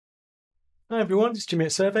Hi everyone, it's Jimmy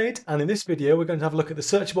at SurvAid, and in this video we're going to have a look at the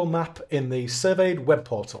searchable map in the SurvAid web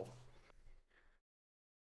portal.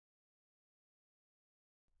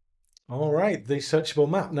 Alright, the searchable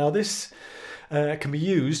map. Now this can be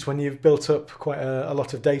used when you've built up quite a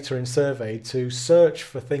lot of data in SurvAid to search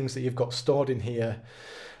for things that you've got stored in here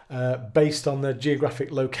based on the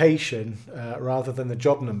geographic location rather than the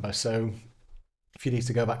job number. So if you need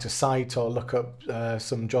to go back to site or look up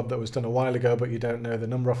some job that was done a while ago but you don't know the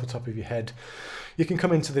number off the top of your head, you can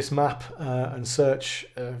come into this map and search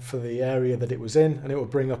for the area that it was in, and it will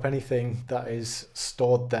bring up anything that is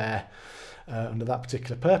stored there under that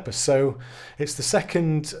particular purpose. So it's the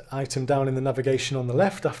second item down in the navigation on the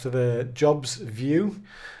left after the jobs view.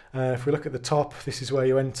 If we look at the top, this is where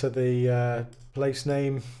you enter the place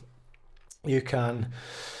name. You can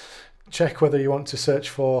check whether you want to search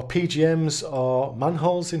for PGMs or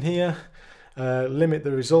manholes in here. Limit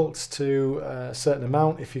the results to a certain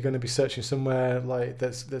amount if you're going to be searching somewhere like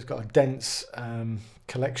there's got a dense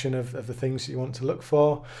collection of the things you want to look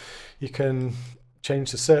for. You can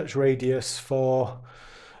change the search radius for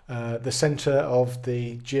the center of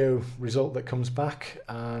the geo result that comes back,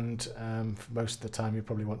 and for most of the time you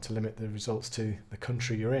probably want to limit the results to the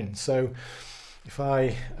country you're in. So if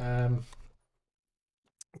I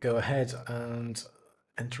go ahead and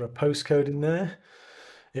enter a postcode in there,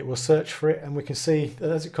 it will search for it, and we can see that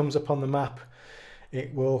as it comes up on the map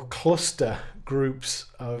it will cluster groups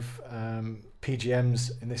of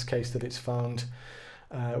PGMs, in this case that it's found,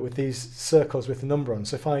 with these circles with the number on.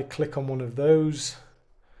 So if I click on one of those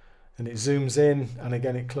and it zooms in, and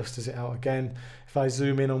again it clusters it out again. If I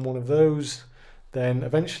zoom in on one of those, then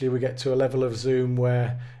eventually we get to a level of zoom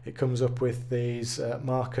where it comes up with these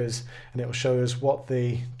markers, and it will show us what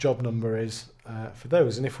the job number is for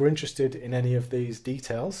those. And if we're interested in any of these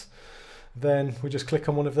details, then we just click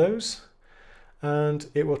on one of those and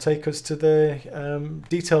it will take us to the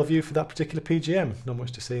detail view for that particular PGM. Not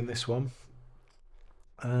much to see in this one,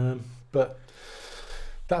 but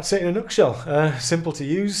that's it in a nutshell. Simple to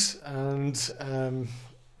use and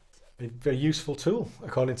a very useful tool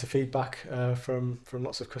according to feedback from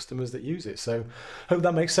lots of customers that use it. So hope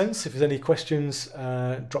that makes sense. If there's any questions,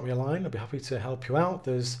 drop me a line. I'll be happy to help you out.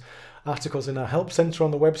 There's articles in our help center on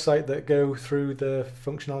the website that go through the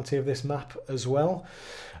functionality of this map as well.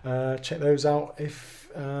 Check those out.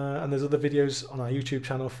 And there's other videos on our YouTube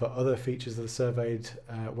channel for other features of the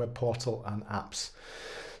SurvAid web portal and apps.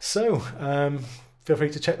 So feel free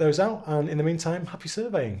to check those out, and in the meantime, happy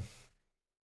surveying.